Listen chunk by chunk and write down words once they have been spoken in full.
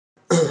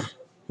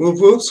Whoop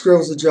whoop,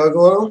 Scribble's a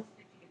juggalo.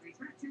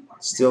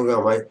 Still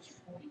got my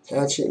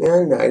Hatchet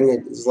Man.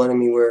 Magnet is letting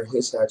me wear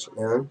his Hatchet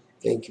Man.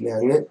 Thank you,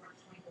 Magnet.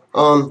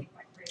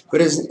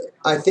 But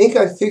I think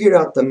I figured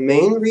out the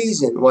main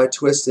reason why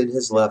Twiztid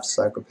has left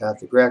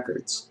Psychopathic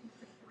Records.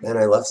 And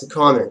I left a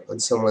comment on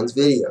someone's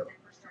video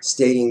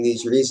stating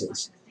these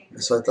reasons.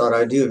 So I thought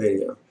I'd do a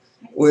video.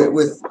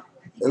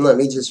 And let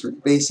me just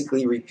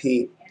basically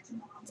repeat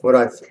what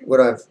I'm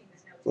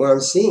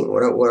seeing,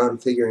 what I'm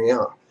figuring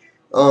out.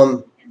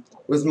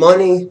 With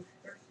money,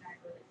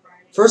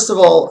 first of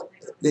all,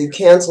 they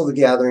canceled the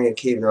gathering at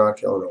Cave in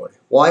Rock, Illinois.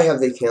 Why have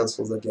they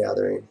canceled the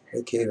gathering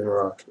at Cave in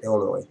Rock,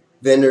 Illinois?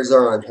 Vendors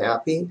are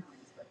unhappy.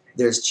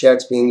 There's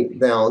checks being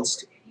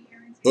bounced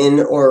in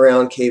or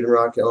around Cave in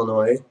Rock,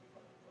 Illinois,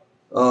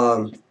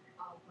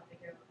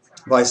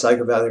 by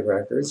Psychopathic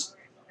Records.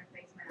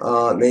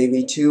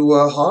 Maybe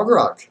to Hog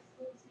Rock,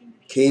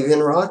 Cave in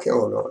Rock,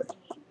 Illinois.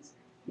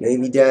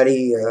 Maybe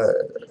Daddy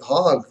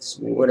Hogs,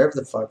 whatever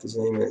the fuck his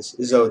name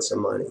is owed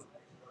some money.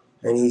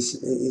 And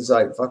he's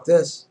like, fuck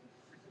this.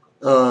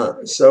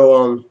 That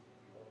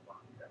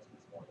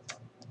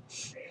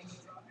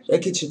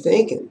gets you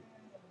thinking.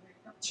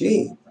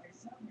 Gee,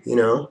 you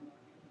know,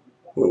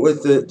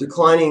 with the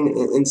declining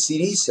in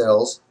CD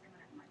sales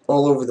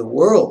all over the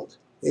world,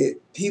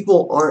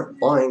 people aren't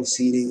buying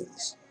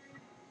CDs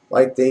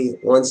like they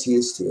once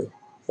used to.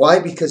 Why?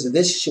 Because of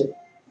this shit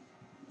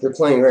they're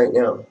playing right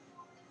now.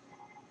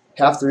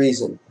 Half the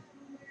reason.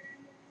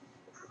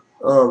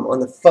 On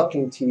the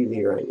fucking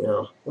TV right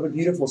now. What a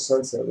beautiful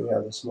sunset we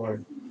have this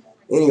morning.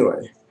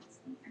 Anyway,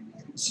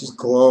 it's just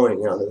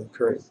glowing out of the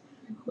curtain.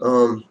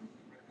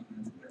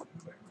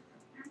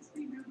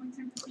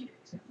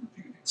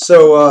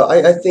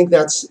 I think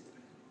that's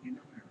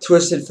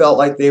Twiztid felt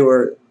like they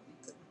were.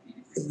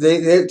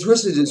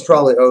 Twiztid is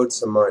probably owed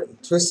some money.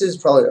 Twiztid is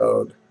probably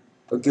owed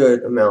a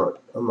good amount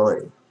of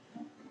money,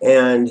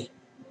 and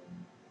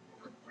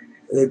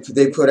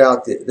they put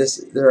out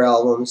their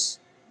albums,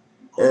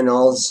 and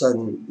all of a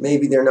sudden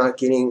maybe they're not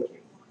getting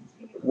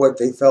what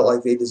they felt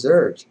like they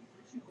deserved,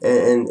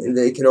 and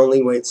they can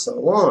only wait so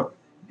long,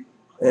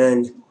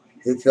 and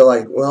they feel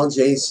like, well,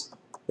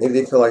 maybe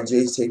they feel like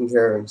Jay's taking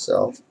care of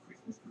himself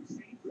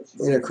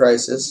in a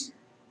crisis.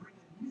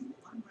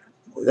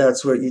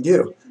 That's what you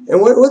do. And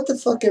what the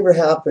fuck ever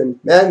happened,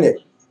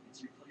 Magnet?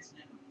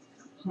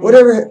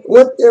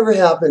 Whatever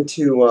happened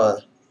to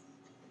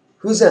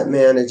who's that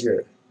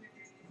manager?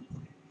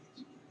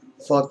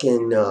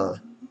 Fucking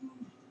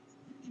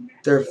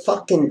their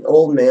fucking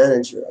old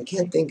manager. I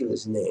can't think of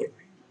his name.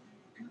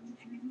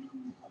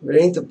 But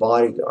it ain't the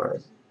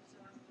Bodyguard.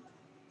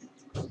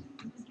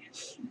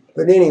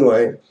 But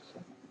anyway,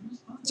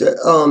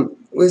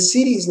 with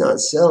CDs not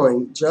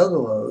selling,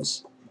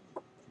 juggalos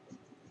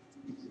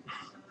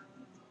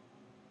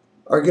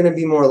are going to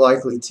be more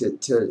likely to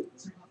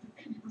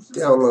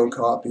download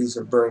copies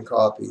or burn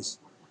copies.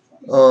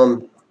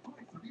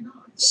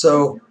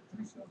 So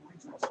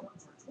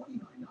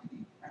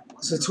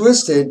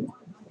Twiztid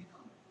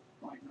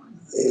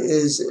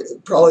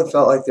probably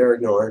felt like they're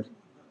ignored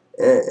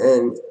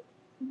and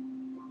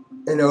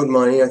owed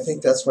money. I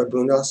think that's why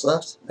Boondocks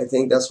left. I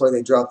think that's why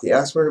they dropped the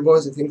Axe Murder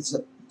Boys. I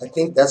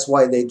think that's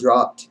why they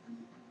dropped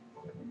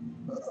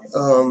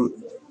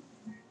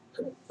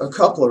a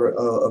couple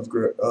of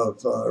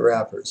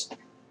rappers,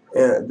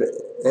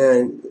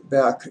 and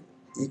back,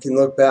 you can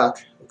look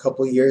back a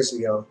couple of years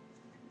ago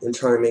and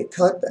try to make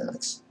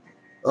cutbacks.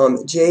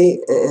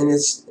 Jay, and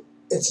it's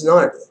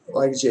not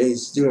like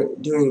Jay's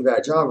doing a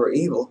bad job or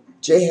evil.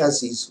 Jay has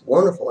these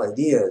wonderful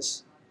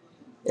ideas,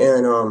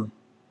 and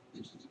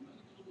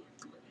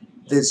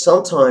that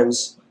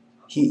sometimes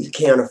he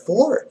can't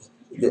afford.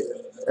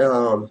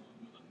 The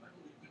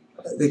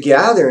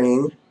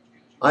gathering,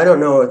 I don't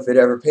know if it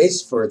ever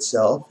pays for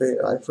itself.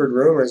 I've heard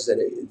rumors that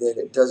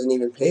it doesn't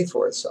even pay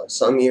for itself.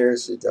 Some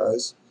years it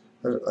does.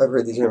 I've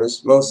heard these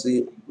rumors. Most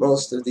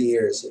of the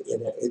years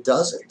it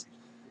doesn't.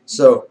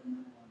 So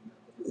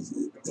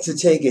to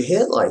take a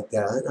hit like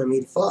that, I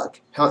mean,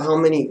 fuck. How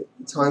many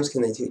times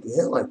can they take a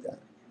hit like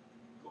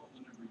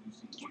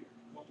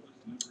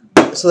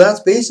that? So that's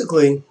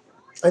basically,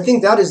 I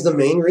think that is the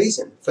main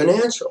reason.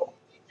 Financial.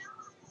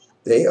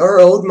 They are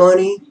owed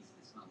money.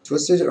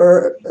 Twiztid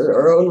are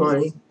owed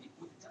money.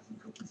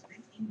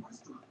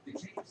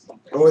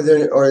 Or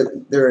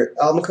their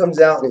album comes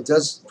out and it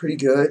does pretty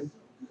good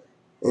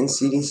in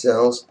CD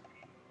sales,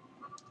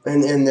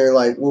 and they're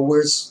like, well,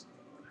 where's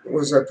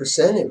our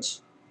percentage?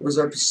 Where's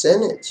our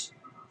percentage,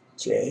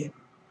 Jay?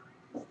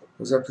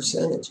 Where's our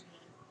percentage?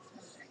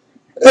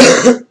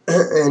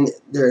 And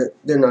they're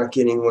not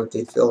getting what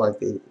they feel like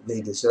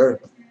they deserve,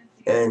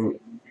 and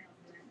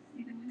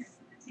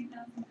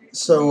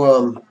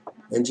so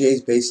and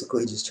Jay's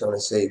basically just trying to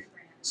save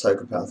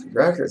Psychopathic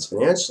Records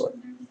financially.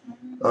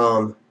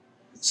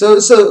 So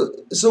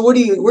where do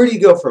you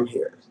go from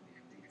here?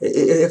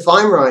 If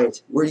I'm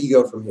right, where do you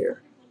go from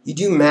here? You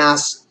do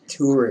mass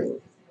touring,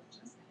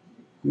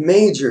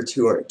 major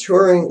touring.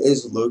 Touring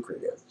is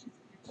lucrative,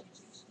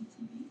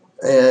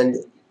 and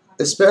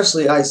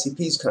especially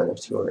ICP's kind of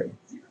touring.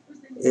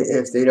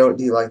 if they don't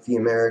do like the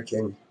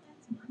American,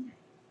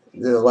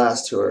 the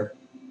last tour,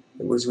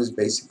 which was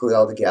basically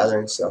all the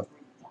gathering stuff.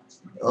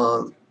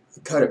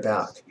 Cut it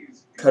back.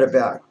 Cut it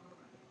back.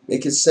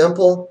 Make it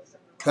simple.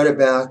 Cut it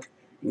back.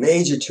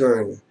 Major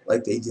touring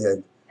like they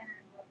did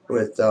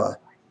with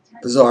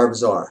Bizarre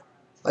Bazaar.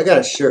 I got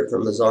a shirt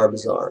from Bizarre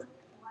Bazaar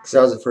because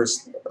that was the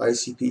first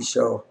ICP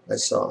show I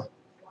saw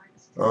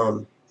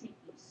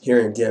here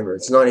in Denver.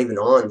 It's not even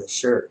on the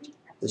shirt.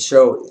 The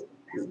show,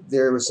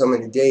 there were so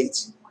many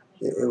dates.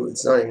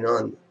 It's not even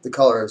on the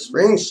Colorado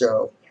Springs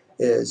show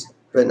is,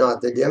 but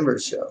not the Denver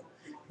show.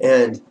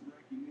 And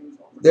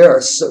there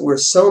were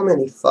so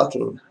many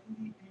fucking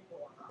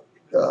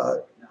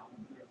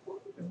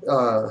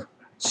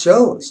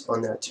shows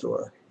on that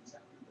tour.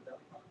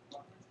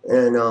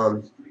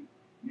 And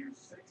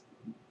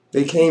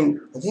they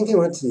came, I think they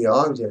went to the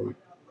Ogden.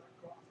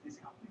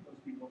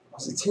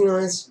 Was it 2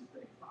 nights?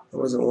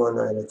 Or was it 1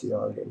 night at the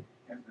Ogden?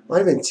 Might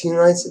have been 2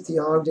 nights at the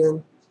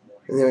Ogden.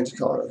 And they went to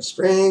Colorado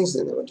Springs,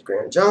 then they went to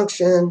Grand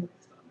Junction.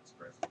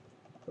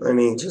 I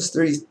mean, just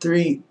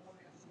three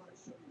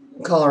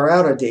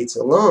Colorado dates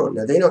alone.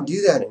 Now, they don't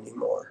do that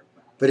anymore.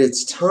 But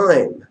it's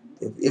time.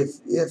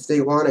 If they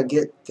want to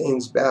get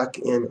things back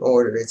in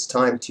order, it's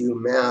time to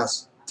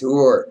mass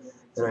tour.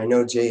 And I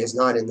know Jay is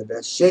not in the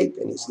best shape,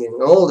 and he's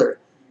getting older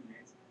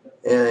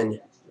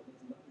and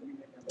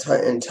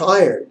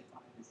tired,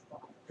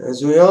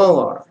 as we all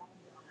are.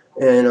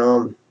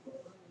 And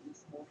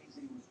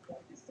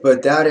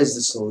but that is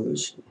the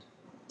solution.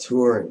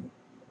 Touring.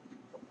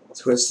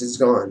 Twiztid's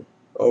gone.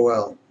 Oh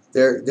well.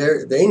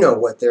 They know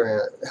what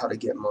how to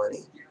get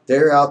money.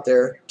 They're out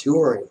there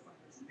touring.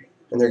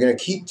 And they're going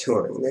to keep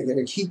touring. They're going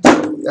to keep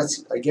touring.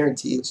 I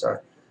guarantee you,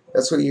 sorry.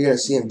 That's what you're going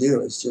to see them do,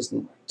 is just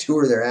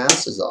tour their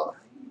asses off.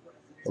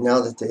 And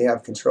now that they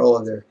have control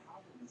of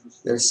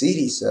their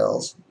CD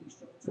sales,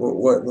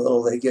 what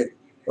little they get,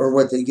 or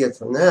what they get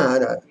from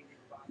that,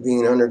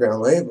 being an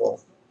underground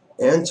label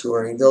and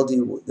touring, they'll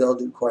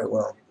do quite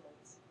well.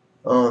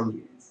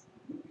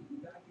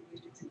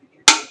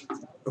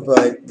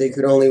 But they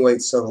could only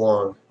wait so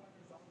long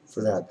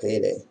for that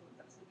payday.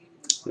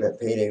 And that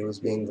payday was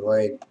being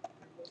delayed.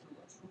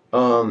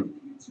 And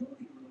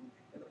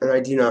I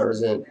do not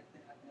resent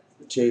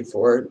Jay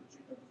for it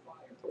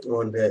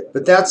one bit.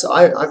 But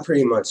I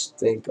pretty much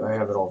think I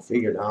have it all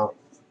figured out.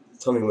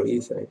 Tell me what you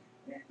think.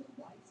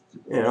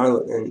 And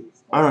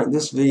I don't.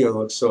 This video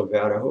looks so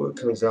bad. I hope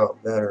it comes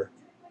out better.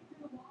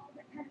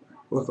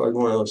 Look like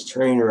one of those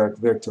train wreck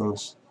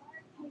victims.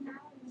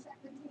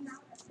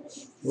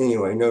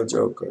 Anyway, no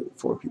joke.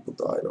 4 people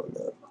died on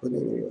that. But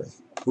anyway,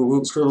 whoop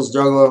whoop, Scribbles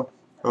Juggalo.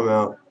 I'm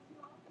out.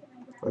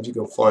 Why don't you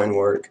go find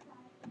work?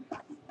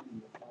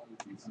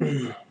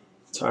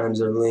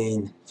 Times are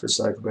lean for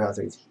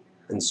Psychopathic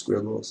and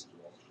Scribbles.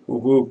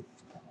 Whoop whoop.